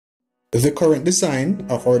The current design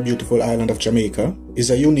of our beautiful island of Jamaica is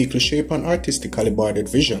a uniquely shaped and artistically bordered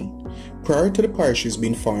vision. Prior to the parishes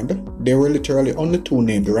being formed, there were literally only two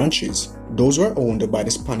named ranches. Those were owned by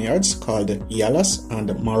the Spaniards called Yalas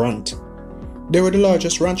and Marant. They were the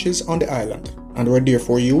largest ranches on the island and were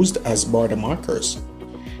therefore used as border markers.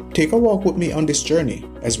 Take a walk with me on this journey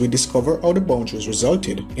as we discover how the boundaries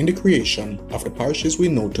resulted in the creation of the parishes we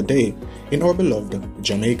know today in our beloved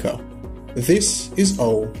Jamaica. This is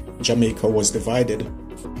how Jamaica was divided.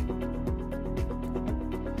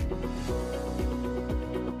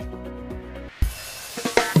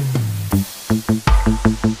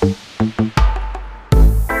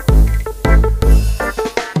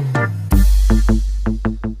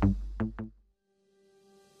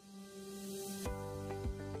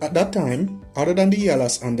 At that time, other than the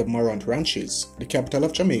Yalas and the Marant ranches, the capital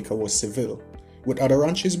of Jamaica was Seville. With other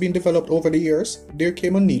ranches being developed over the years, there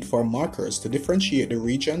came a need for markers to differentiate the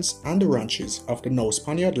regions and the ranches of the now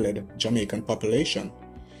Spaniard-led Jamaican population.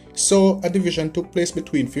 So a division took place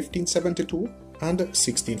between 1572 and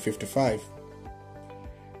 1655.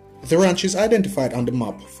 The ranches identified on the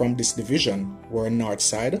map from this division were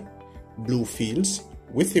Northside, Bluefields,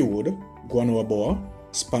 Withywood, Guanaboa,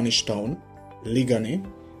 Spanish Town, Ligani,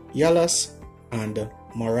 Yalas, and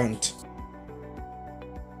Marant.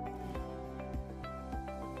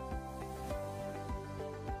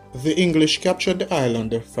 The English captured the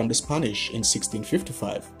island from the Spanish in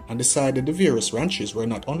 1655 and decided the various ranches were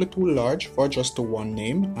not only too large for just the one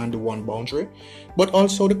name and the one boundary, but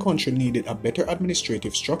also the country needed a better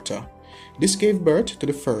administrative structure. This gave birth to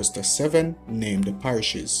the first 7 named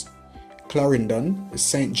parishes: Clarendon,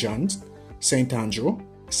 St. John's, St. Andrew,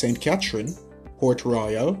 St. Catherine, Port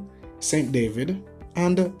Royal, St. David,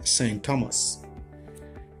 and St. Thomas.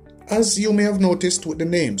 As you may have noticed with the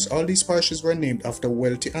names, all these parishes were named after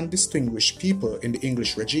wealthy and distinguished people in the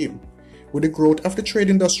English regime. With the growth of the trade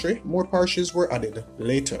industry, more parishes were added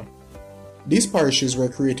later. These parishes were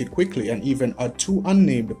created quickly and even had 2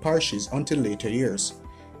 unnamed parishes until later years.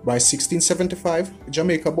 By 1675,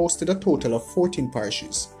 Jamaica boasted a total of 14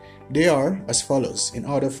 parishes. They are as follows in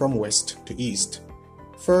order from west to east.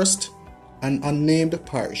 First, an unnamed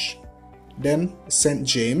parish. Then St.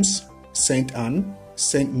 James, St. Anne,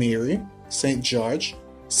 St. Mary, St. George,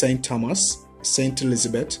 St. Thomas, St.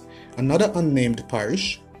 Elizabeth, another unnamed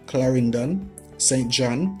parish, Clarendon, St.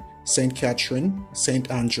 John, St. Catherine, St.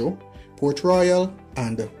 Andrew, Port Royal,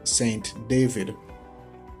 and St. David.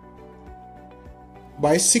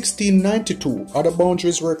 By 1692, other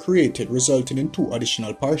boundaries were created, resulting in 2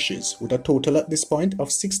 additional parishes, with a total at this point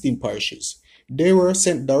of 16 parishes. They were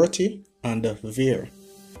St. Dorothy and Vere.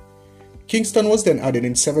 Kingston was then added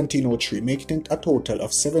in 1703, making it a total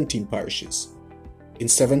of 17 parishes. In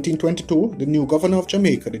 1722, the new governor of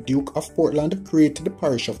Jamaica, the Duke of Portland, created the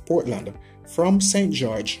parish of Portland from St.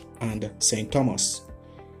 George and St. Thomas.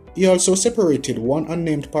 He also separated one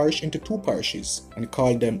unnamed parish into 2 parishes and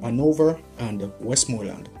called them Hanover and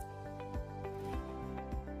Westmoreland.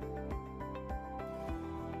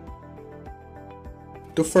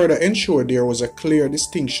 To further ensure there was a clear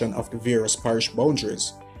distinction of the various parish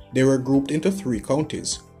boundaries, they were grouped into 3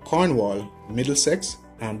 counties: Cornwall, Middlesex,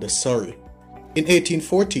 and Surrey. In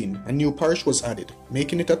 1814, a new parish was added,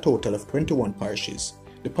 making it a total of 21 parishes.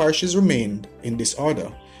 The parishes remained in this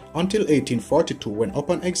order until 1842, when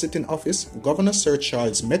upon exiting office, Governor Sir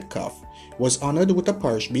Charles Metcalfe was honored with a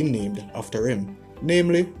parish being named after him,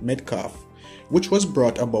 namely Metcalfe, which was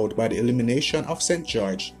brought about by the elimination of St.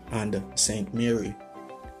 George and St. Mary.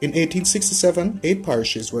 In 1867, 8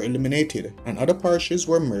 parishes were eliminated and other parishes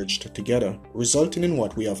were merged together, resulting in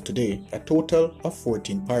what we have today, a total of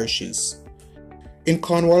 14 parishes. In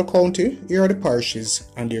Cornwall County, here are the parishes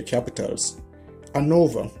and their capitals.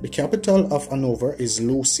 Hanover, the capital of Hanover is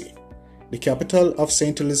Lucy. The capital of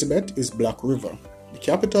St. Elizabeth is Black River. The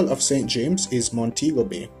capital of St. James is Montego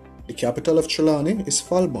Bay. The capital of Trelawney is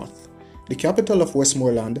Falmouth. The capital of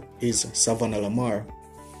Westmoreland is Savannah Lamar.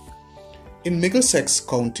 In Middlesex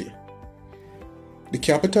County, the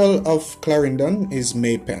capital of Clarendon is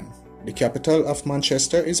Maypen. The capital of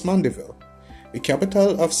Manchester is Mandeville. The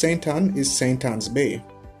capital of St. Anne is St. Anne's Bay.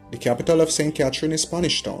 The capital of St. Catherine is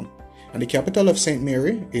Spanish Town. And the capital of St.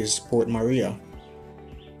 Mary is Port Maria.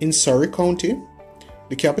 In Surrey County,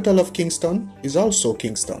 the capital of Kingston is also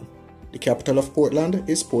Kingston. The capital of Portland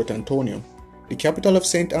is Port Antonio. The capital of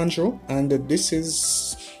St. Andrew, and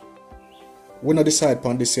we're not decided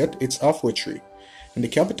upon this yet, it's Halfway Tree. And the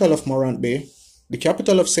capital of Morant Bay, the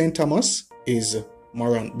capital of St. Thomas is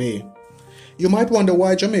Morant Bay. You might wonder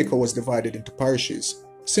why Jamaica was divided into parishes.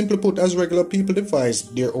 Simply put, as regular people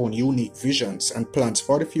devised their own unique visions and plans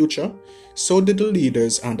for the future, so did the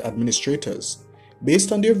leaders and administrators.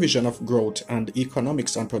 Based on their vision of growth and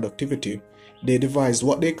economics and productivity, they devised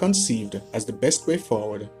what they conceived as the best way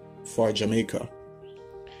forward for Jamaica.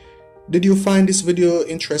 Did you find this video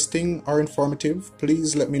interesting or informative?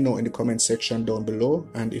 Please let me know in the comment section down below,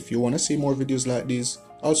 and if you want to see more videos like these,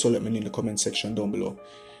 also let me know in the comment section down below.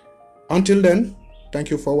 Until then, thank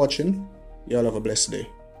you for watching. Y'all have a blessed day.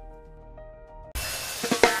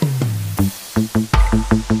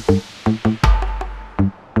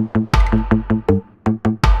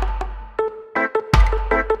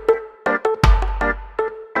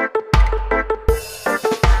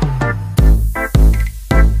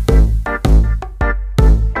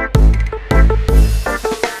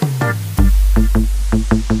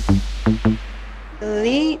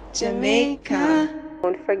 Elite Jamaica.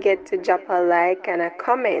 Don't forget to drop a like and a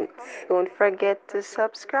comment. Don't forget to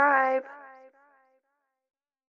subscribe.